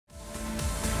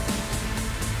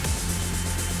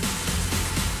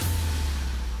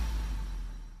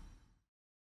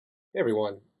Hey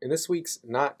everyone, in this week's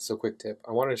not so quick tip,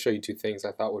 I wanted to show you two things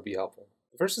I thought would be helpful.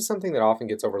 The first is something that often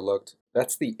gets overlooked.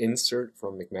 That's the Insert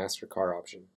from McMaster-Carr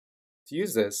option. To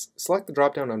use this, select the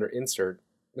drop-down under Insert,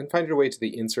 then find your way to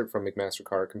the Insert from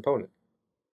McMaster-Carr component.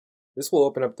 This will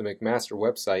open up the McMaster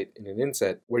website in an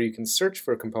inset where you can search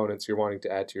for components you're wanting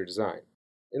to add to your design.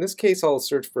 In this case, I'll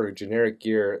search for a generic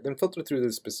gear, then filter through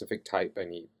the specific type I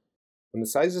need. When the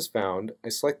size is found, I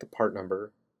select the part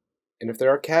number, and if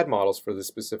there are CAD models for this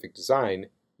specific design,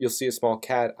 you'll see a small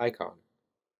CAD icon.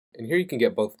 And here you can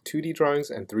get both 2D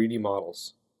drawings and 3D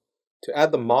models. To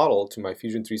add the model to my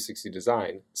Fusion 360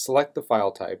 design, select the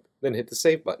file type, then hit the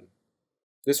Save button.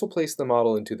 This will place the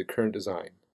model into the current design.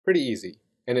 Pretty easy,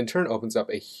 and in turn opens up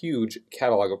a huge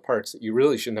catalog of parts that you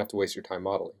really shouldn't have to waste your time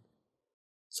modeling.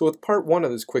 So with part 1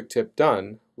 of this quick tip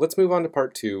done, let's move on to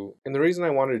part 2, and the reason I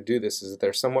wanted to do this is that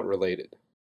they're somewhat related.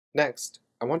 Next,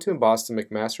 I want to emboss the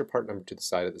McMaster part number to the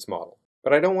side of this model,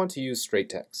 but I don't want to use straight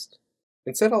text.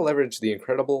 Instead, I'll leverage the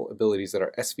incredible abilities that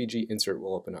our SVG Insert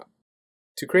will open up.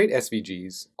 To create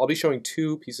SVGs, I'll be showing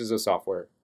two pieces of software.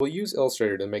 We'll use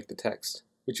Illustrator to make the text,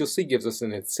 which you'll see gives us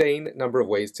an insane number of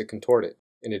ways to contort it.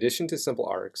 In addition to simple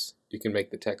arcs, you can make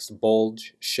the text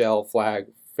bulge, shell, flag,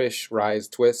 fish, rise,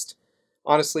 twist.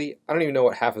 Honestly, I don't even know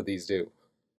what half of these do.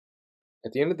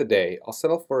 At the end of the day, I'll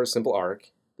settle for a simple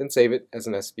arc, then save it as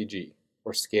an SVG,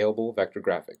 or Scalable Vector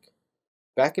Graphic.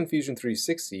 Back in Fusion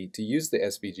 360, to use the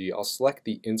SVG, I'll select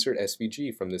the Insert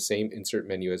SVG from the same Insert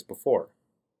menu as before.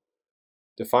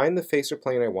 Define the face or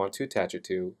plane I want to attach it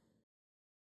to,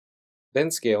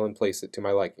 then scale and place it to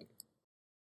my liking.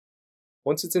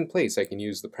 Once it's in place, I can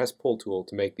use the Press-Pull tool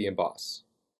to make the emboss.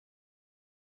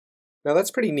 Now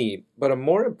that's pretty neat, but a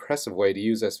more impressive way to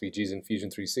use SVGs in Fusion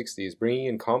 360 is bringing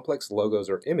in complex logos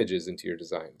or images into your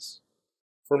designs.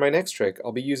 For my next trick,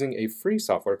 I'll be using a free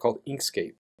software called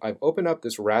Inkscape. I've opened up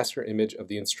this raster image of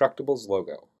the Instructables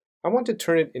logo. I want to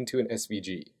turn it into an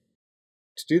SVG.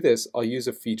 To do this, I'll use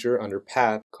a feature under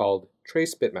Path called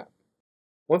Trace Bitmap.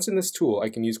 Once in this tool, I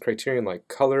can use criterion like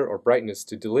color or brightness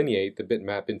to delineate the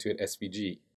bitmap into an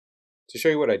SVG. To show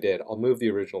you what I did, I'll move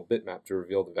the original bitmap to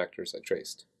reveal the vectors I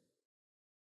traced.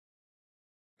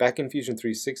 Back in Fusion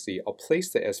 360, I'll place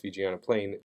the SVG on a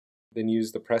plane, then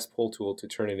use the Press-Pull tool to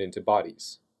turn it into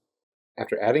bodies.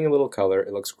 After adding a little color,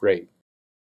 it looks great.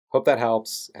 Hope that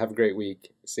helps. Have a great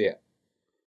week. See ya.